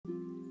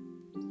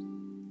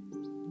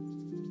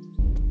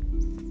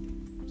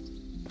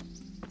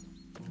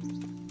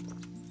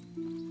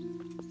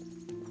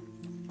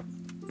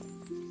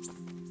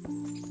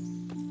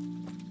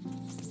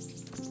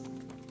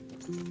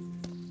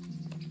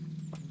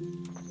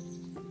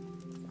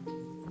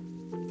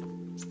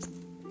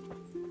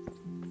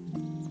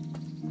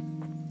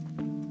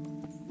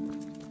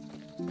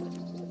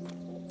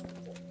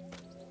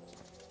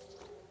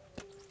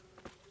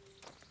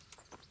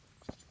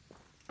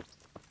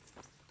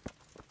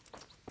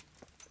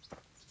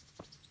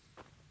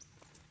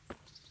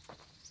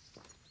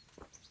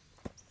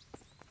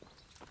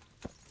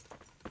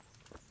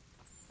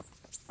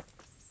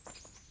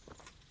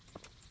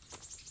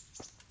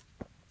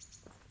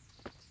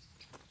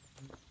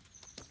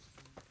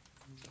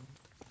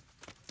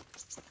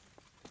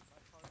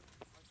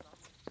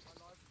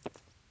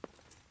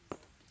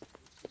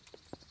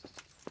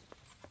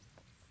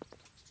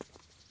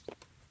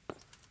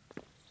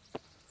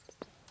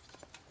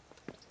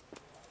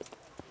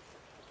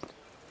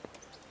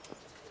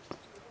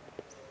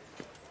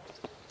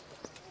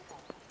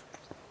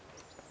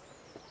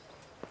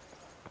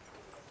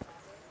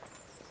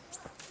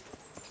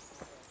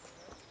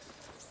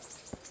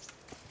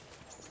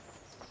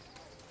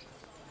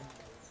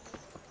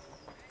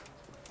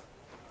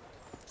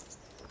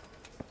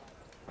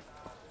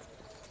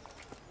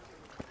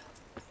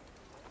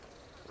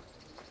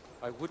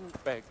I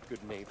wouldn't beg,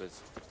 good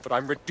neighbors, but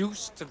I'm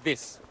reduced to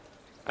this.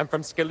 I'm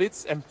from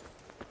Skalitz and,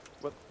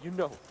 well, you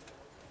know.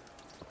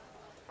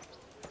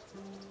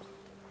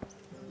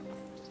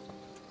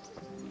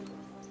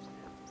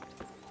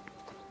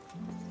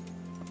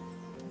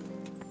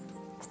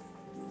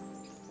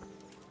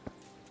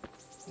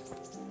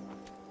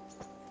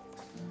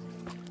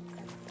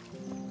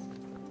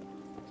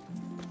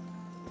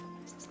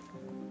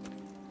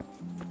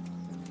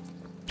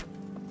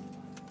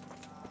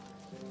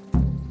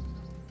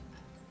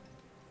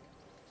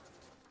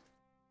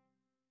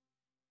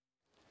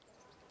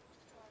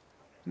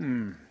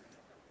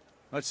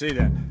 Let's see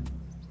then.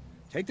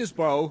 Take this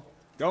bow,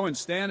 go and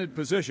stand in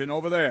position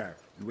over there,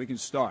 and we can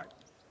start.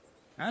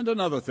 And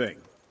another thing,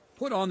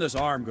 put on this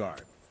arm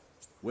guard.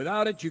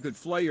 Without it, you could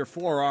flay your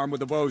forearm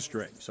with a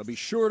bowstring, so be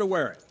sure to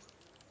wear it.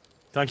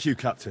 Thank you,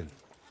 Captain.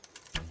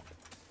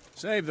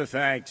 Save the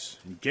thanks,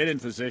 and get in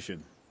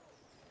position.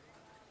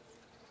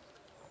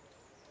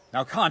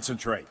 Now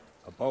concentrate.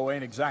 A bow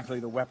ain't exactly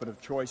the weapon of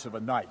choice of a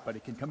knight, but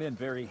it can come in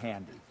very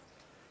handy.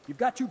 You've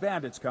got two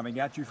bandits coming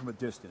at you from a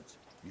distance.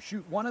 You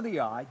shoot one in the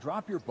eye,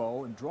 drop your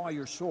bow, and draw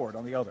your sword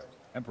on the other.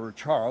 Emperor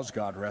Charles,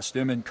 God rest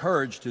him,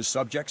 encouraged his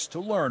subjects to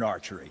learn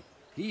archery.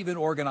 He even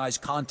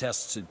organized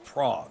contests in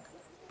Prague.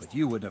 But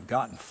you wouldn't have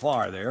gotten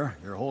far there.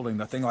 You're holding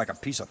the thing like a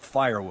piece of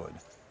firewood.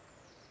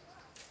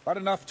 But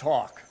enough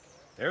talk.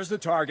 There's the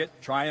target.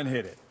 Try and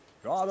hit it.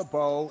 Draw the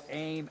bow,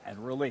 aim,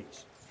 and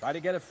release. Try to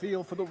get a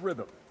feel for the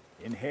rhythm.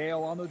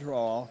 Inhale on the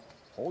draw,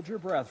 hold your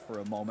breath for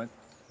a moment,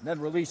 and then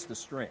release the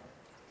string.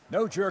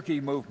 No jerky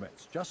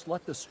movements, just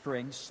let the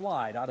string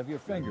slide out of your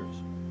fingers,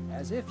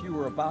 as if you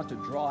were about to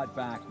draw it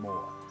back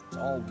more. It's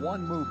all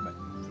one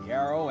movement, the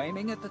arrow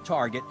aiming at the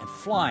target and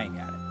flying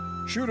at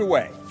it. Shoot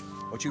away.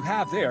 What you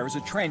have there is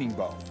a training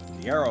bow.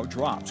 The arrow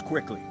drops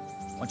quickly.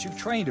 Once you've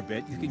trained a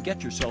bit, you can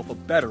get yourself a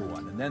better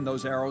one, and then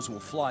those arrows will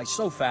fly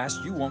so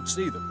fast you won't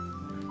see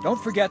them.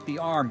 Don't forget the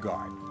arm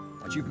guard.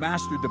 Once you've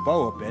mastered the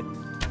bow a bit,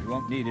 you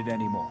won't need it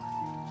anymore.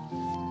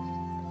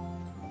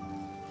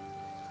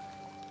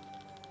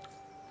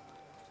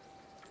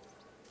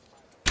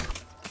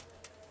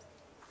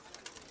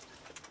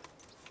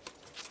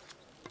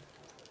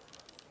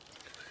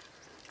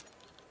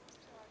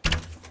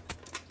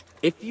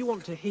 If you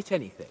want to hit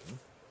anything,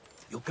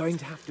 you're going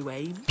to have to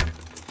aim.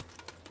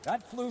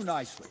 That flew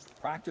nicely.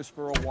 Practice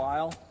for a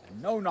while,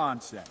 and no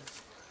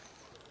nonsense.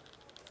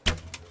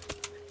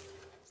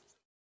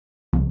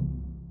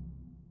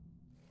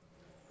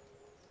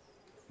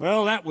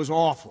 Well, that was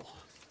awful.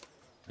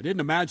 I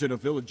didn't imagine a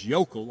village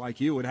yokel like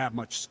you would have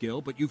much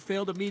skill, but you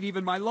failed to meet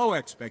even my low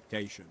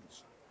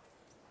expectations.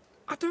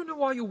 I don't know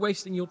why you're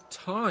wasting your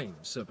time,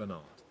 Sir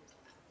Bernard.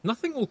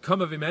 Nothing will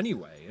come of him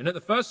anyway, and at the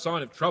first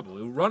sign of trouble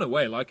he'll run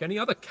away like any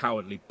other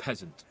cowardly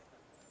peasant.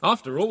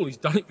 After all, he's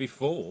done it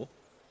before.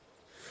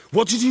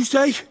 What did you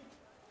say?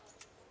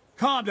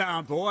 Calm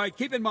down, boy.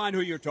 Keep in mind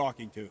who you're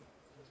talking to.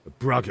 A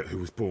braggart who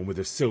was born with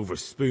a silver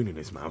spoon in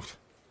his mouth.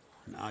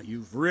 Now,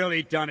 you've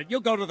really done it. You'll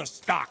go to the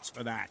stocks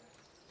for that.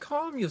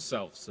 Calm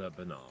yourself, Sir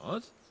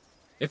Bernard.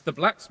 If the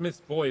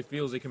blacksmith's boy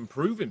feels he can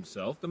prove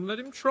himself, then let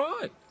him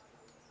try.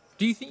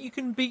 Do you think you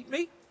can beat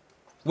me?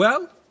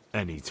 Well?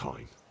 Any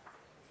time.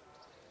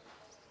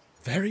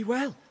 Very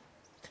well.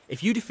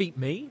 If you defeat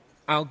me,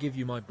 I'll give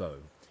you my bow.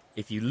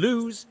 If you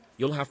lose,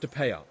 you'll have to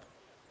pay up.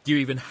 Do you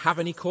even have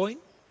any coin?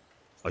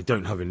 I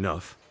don't have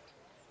enough.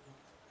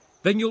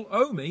 Then you'll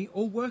owe me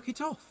or work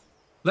it off.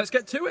 Let's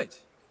get to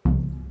it.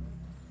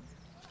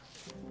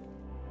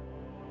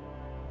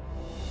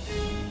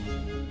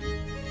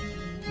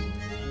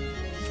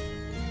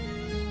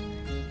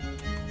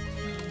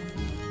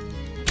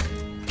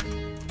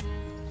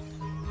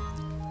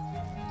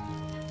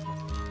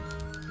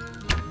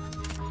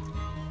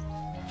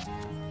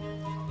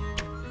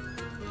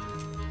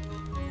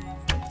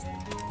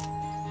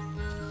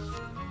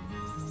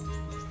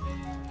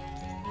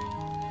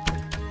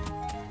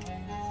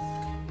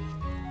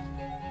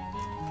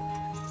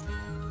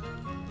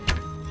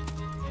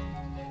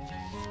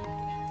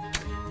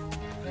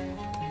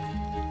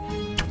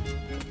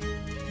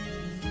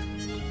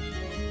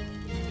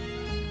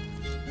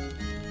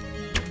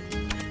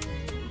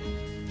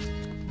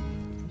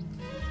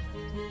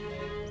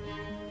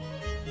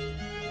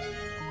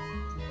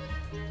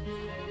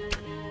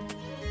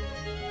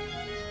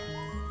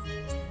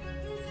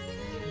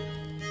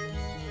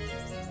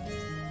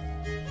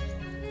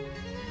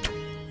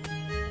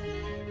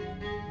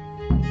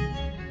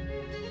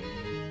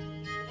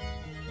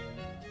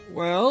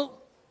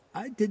 Well,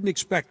 I didn't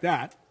expect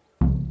that.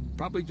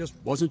 Probably just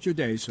wasn't your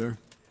day, sir.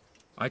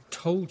 I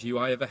told you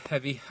I have a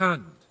heavy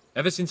hand,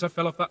 ever since I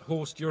fell off that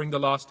horse during the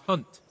last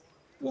hunt.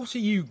 What are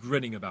you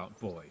grinning about,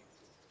 boy?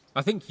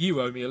 I think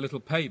you owe me a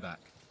little payback.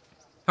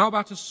 How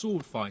about a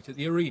sword fight at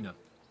the arena?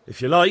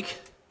 If you like.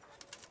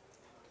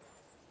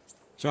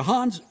 Sir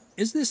Hans,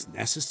 is this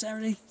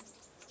necessary?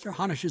 Sir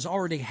Hanush has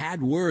already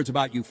had words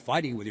about you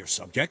fighting with your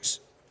subjects.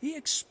 He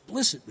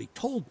explicitly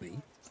told me.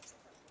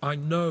 I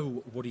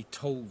know what he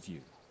told you.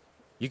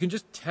 You can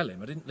just tell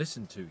him I didn't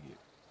listen to you.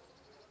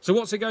 So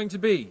what's it going to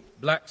be,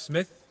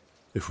 blacksmith?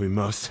 If we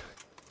must.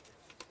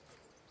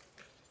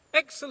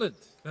 Excellent.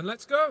 Then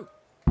let's go.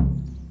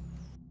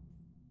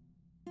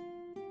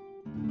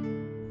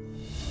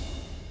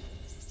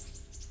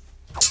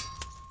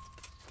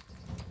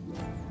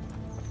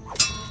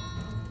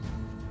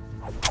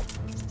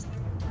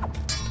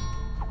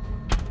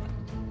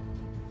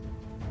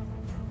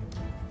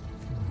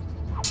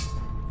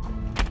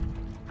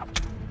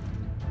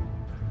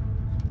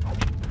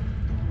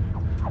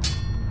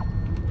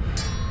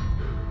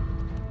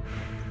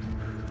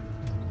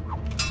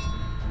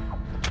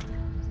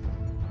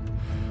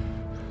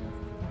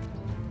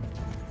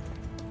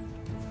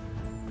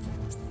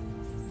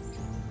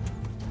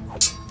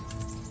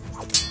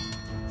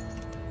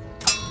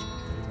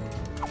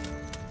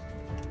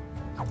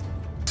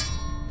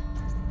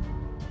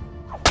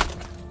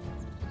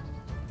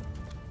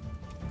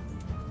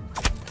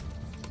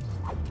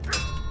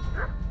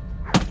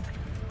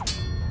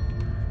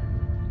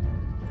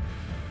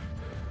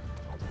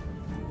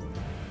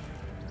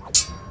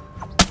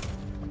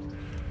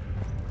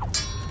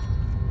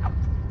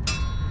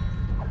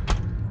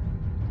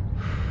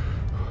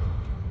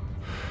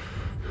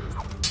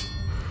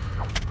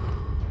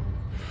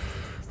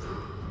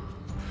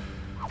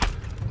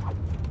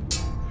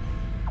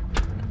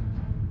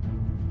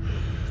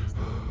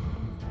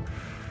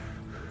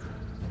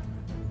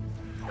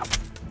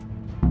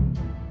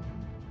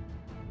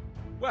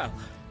 Well,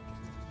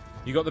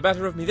 you got the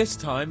better of me this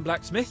time,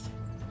 blacksmith.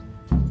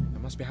 I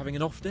must be having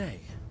an off day.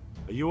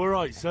 Are you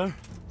alright, sir?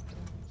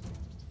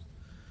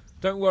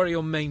 Don't worry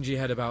your mangy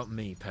head about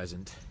me,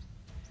 peasant.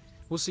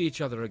 We'll see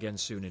each other again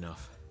soon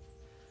enough.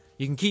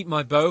 You can keep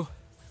my bow.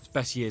 Its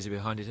best years are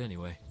behind it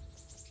anyway.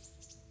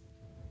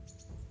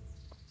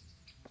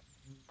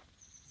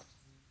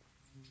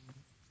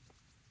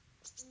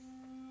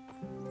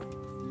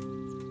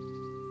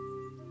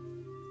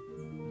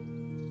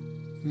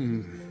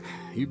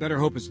 You better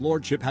hope his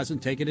lordship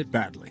hasn't taken it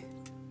badly.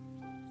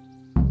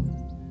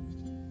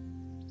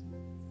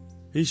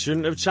 He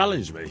shouldn't have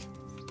challenged me.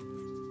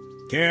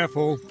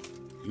 Careful.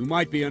 You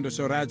might be under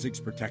Sir Radzig's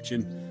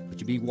protection, but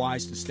you'd be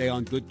wise to stay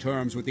on good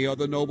terms with the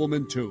other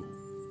noblemen too.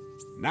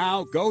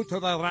 Now go to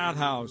the rat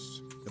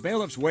house. The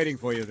bailiff's waiting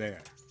for you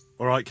there.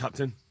 Alright,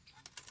 Captain.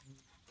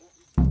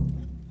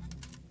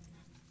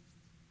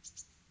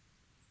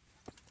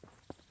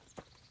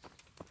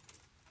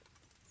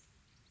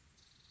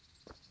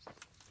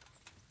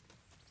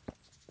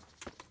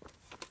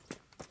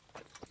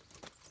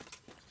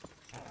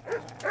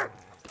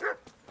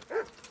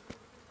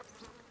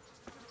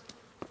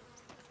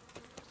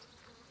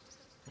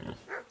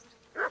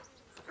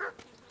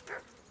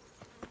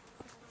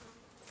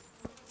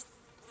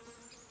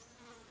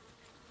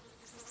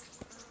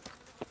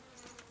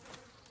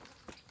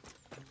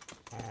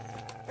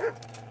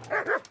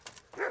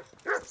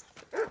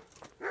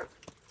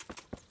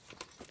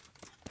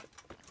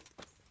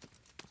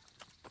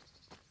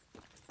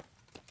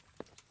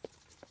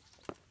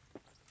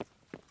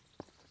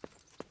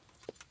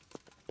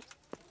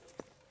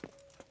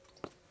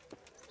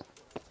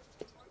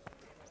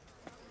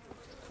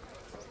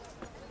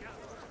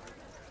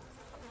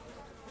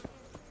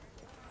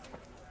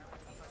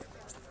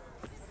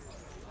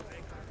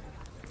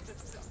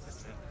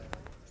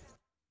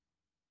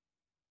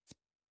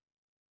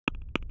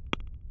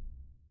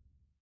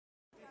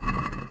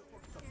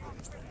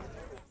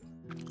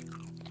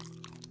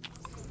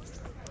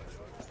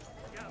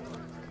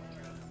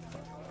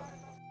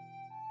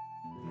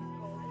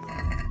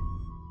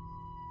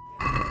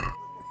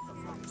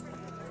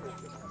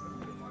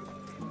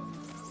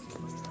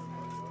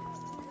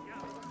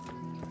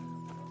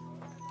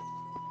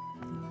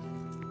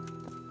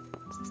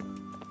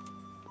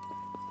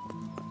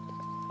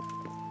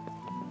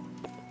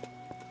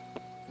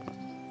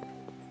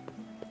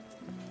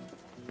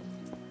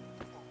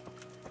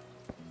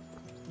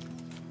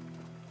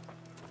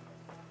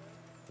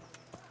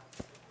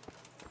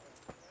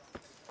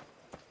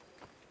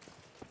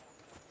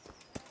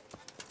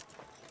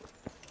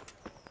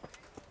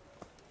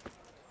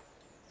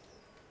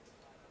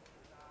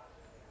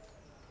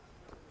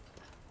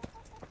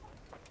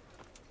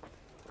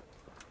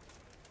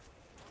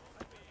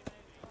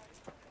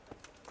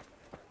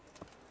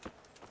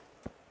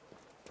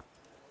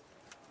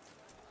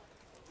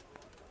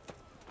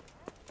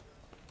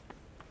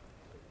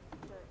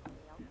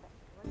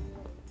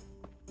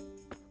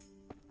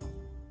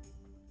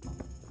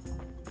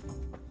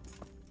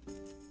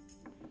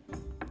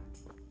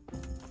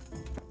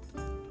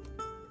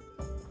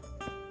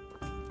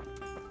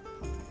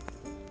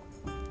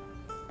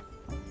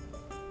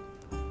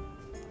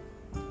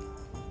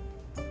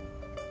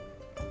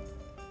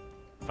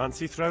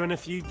 Fancy throwing a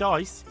few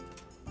dice?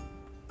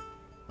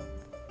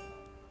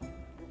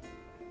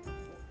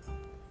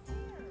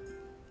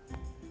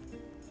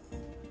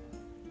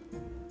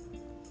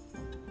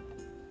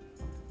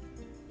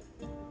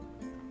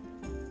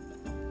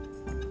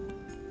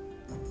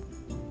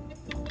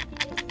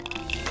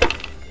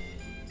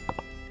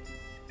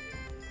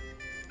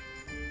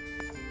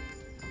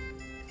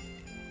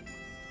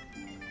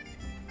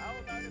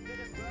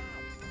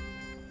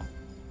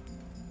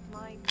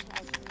 My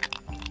pleasure.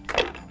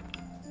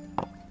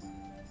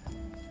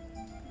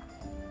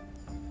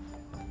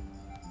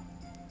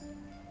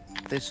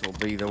 This'll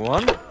be the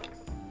one.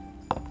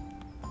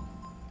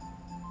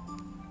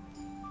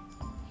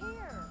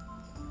 Here.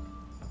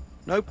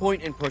 No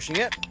point in pushing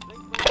it.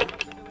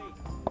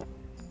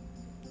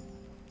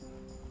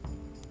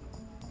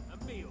 A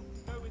meal.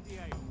 Go with the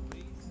ale,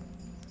 please.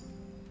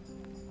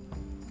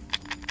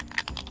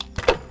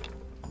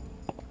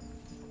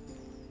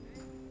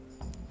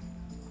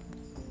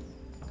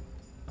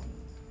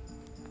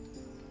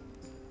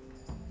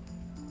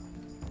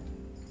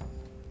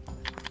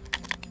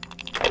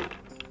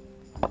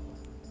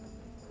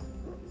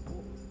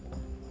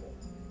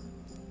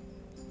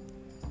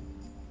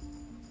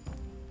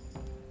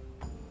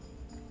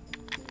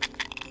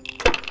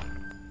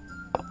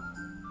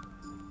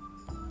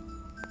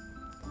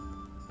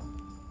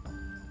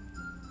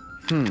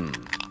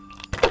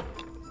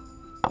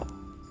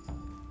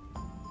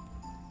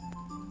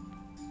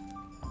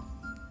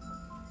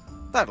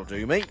 That'll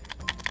do me.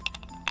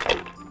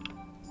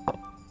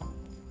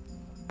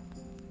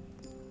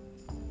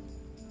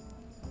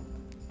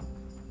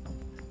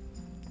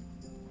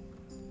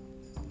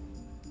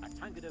 A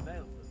tankard of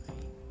ale for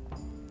me.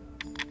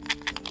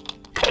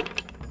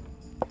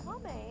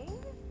 Coming.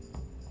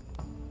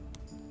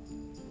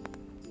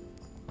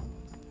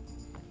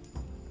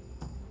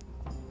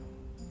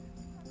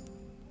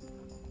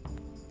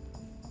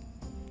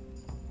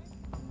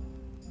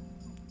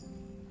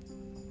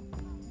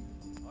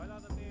 I'll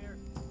have a beer.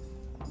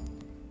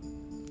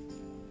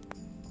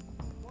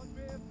 One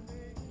beer for me.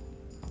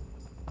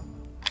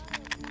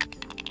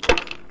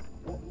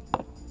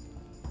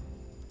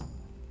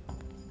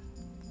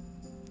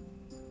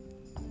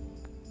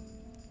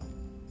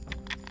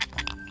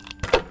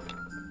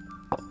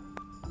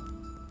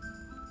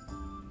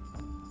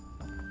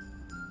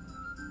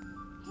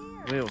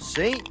 Here. We'll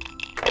see.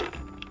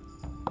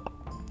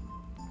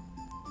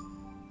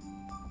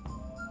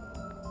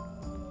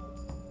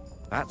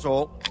 That's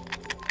all.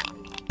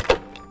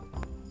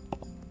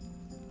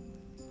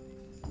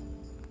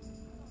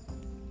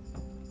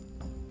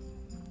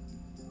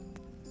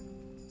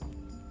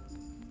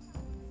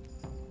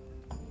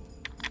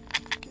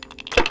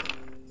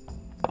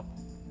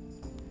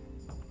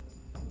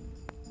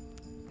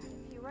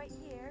 Be right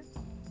here.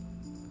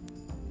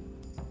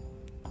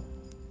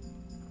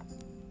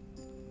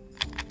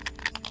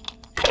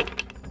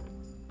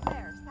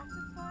 There,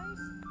 satisfied?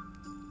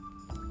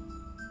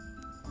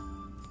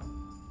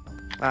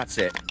 That's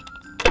it.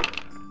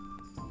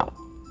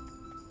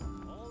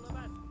 All the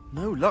best.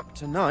 No luck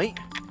tonight.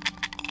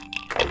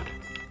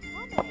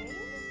 Coming.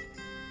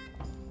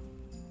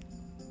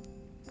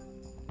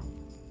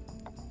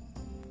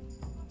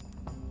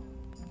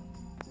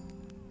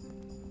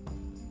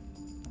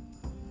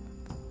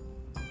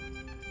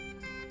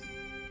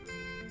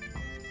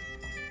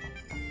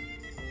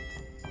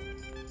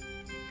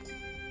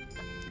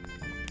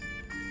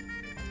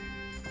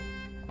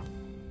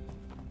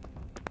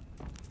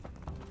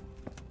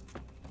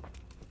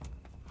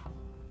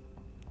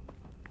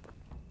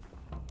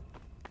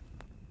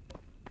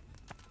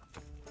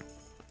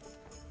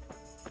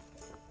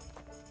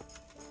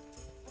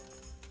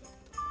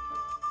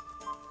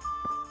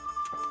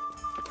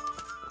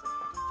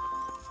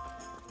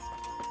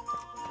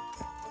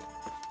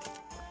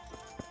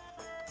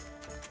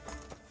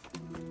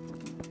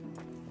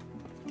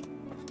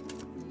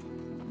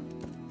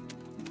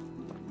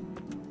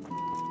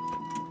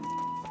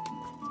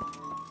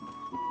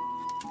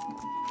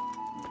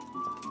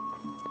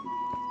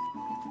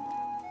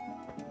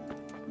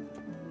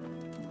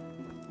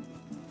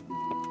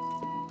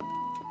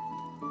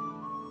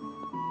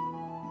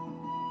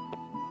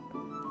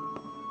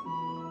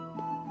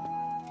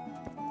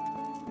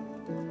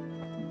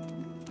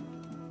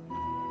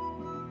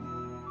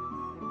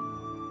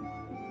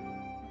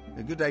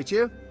 A good day to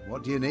you.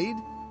 What do you need?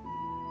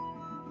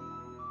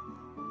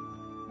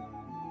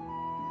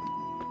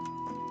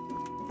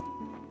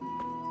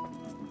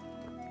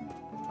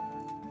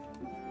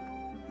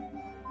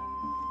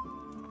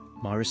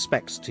 My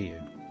respects to you.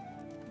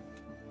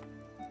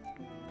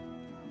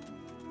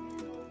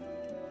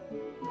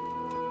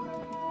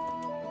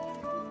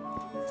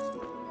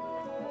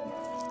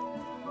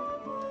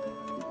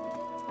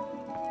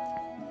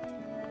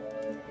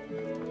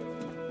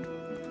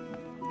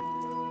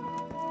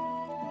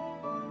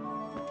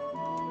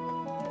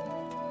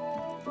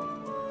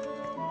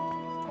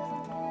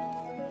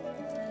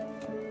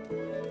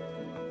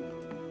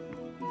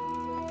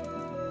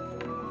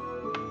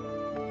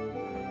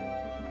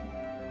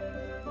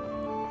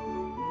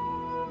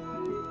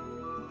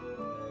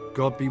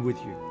 God be with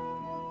you.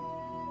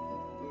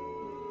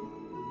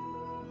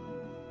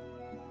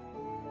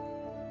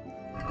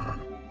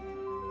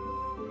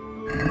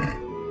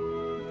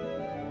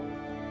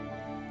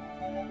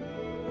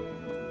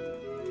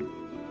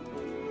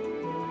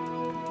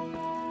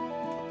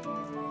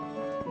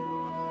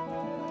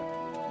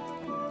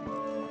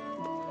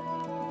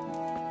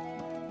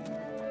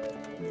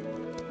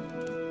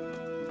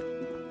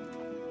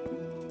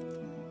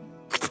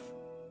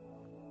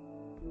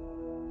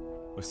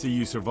 I see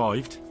you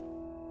survived.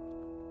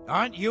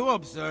 Aren't you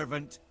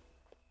observant?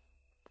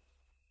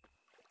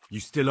 You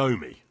still owe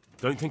me.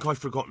 Don't think I've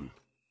forgotten.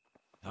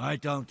 I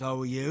don't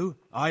owe you.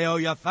 I owe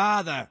your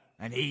father,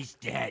 and he's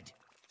dead.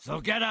 So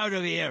get out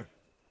of here.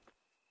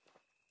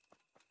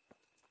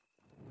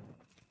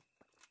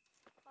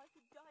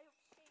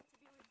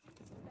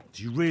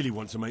 Do you really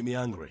want to make me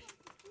angry?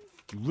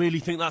 Do you really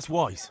think that's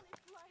wise?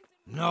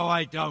 No,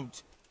 I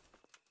don't.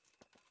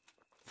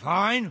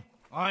 Fine,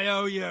 I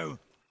owe you.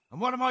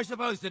 And what am I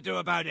supposed to do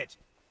about it?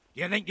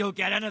 Do you think you'll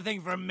get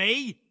anything from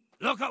me?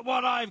 Look at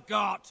what I've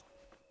got.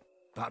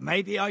 But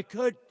maybe I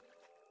could.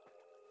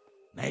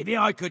 Maybe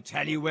I could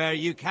tell you where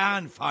you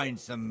can find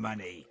some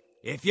money.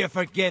 If you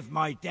forgive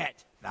my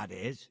debt, that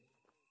is.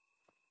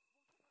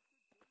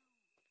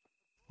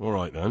 All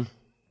right, then.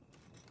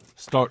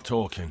 Start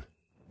talking.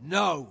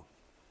 No.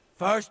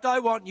 First, I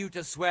want you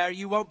to swear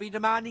you won't be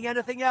demanding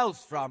anything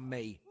else from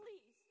me.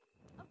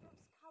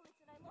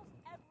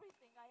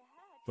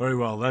 Very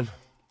well, then.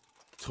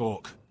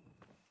 Talk.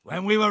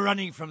 When we were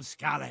running from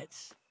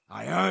Skalitz,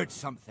 I heard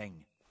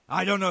something.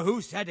 I don't know who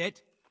said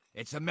it.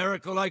 It's a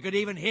miracle I could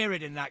even hear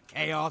it in that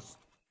chaos.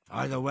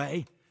 Either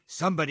way,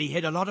 somebody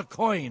hid a lot of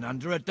coin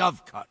under a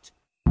dovecote.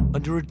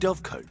 Under a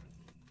dovecote?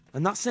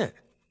 And that's it?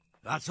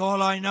 That's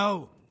all I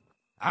know.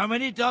 How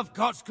many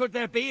dovecotes could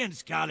there be in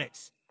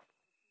Skalitz?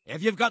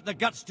 If you've got the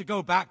guts to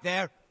go back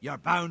there, you're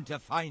bound to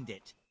find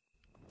it.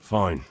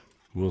 Fine.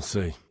 We'll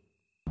see.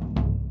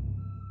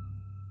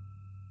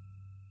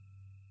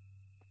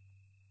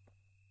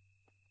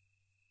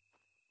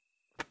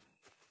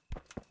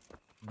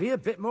 Be a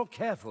bit more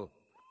careful.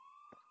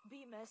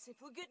 Be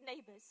merciful, good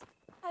neighbors.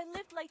 I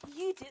lived like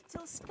you did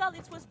till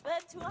Skalitz was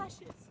burned to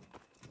ashes.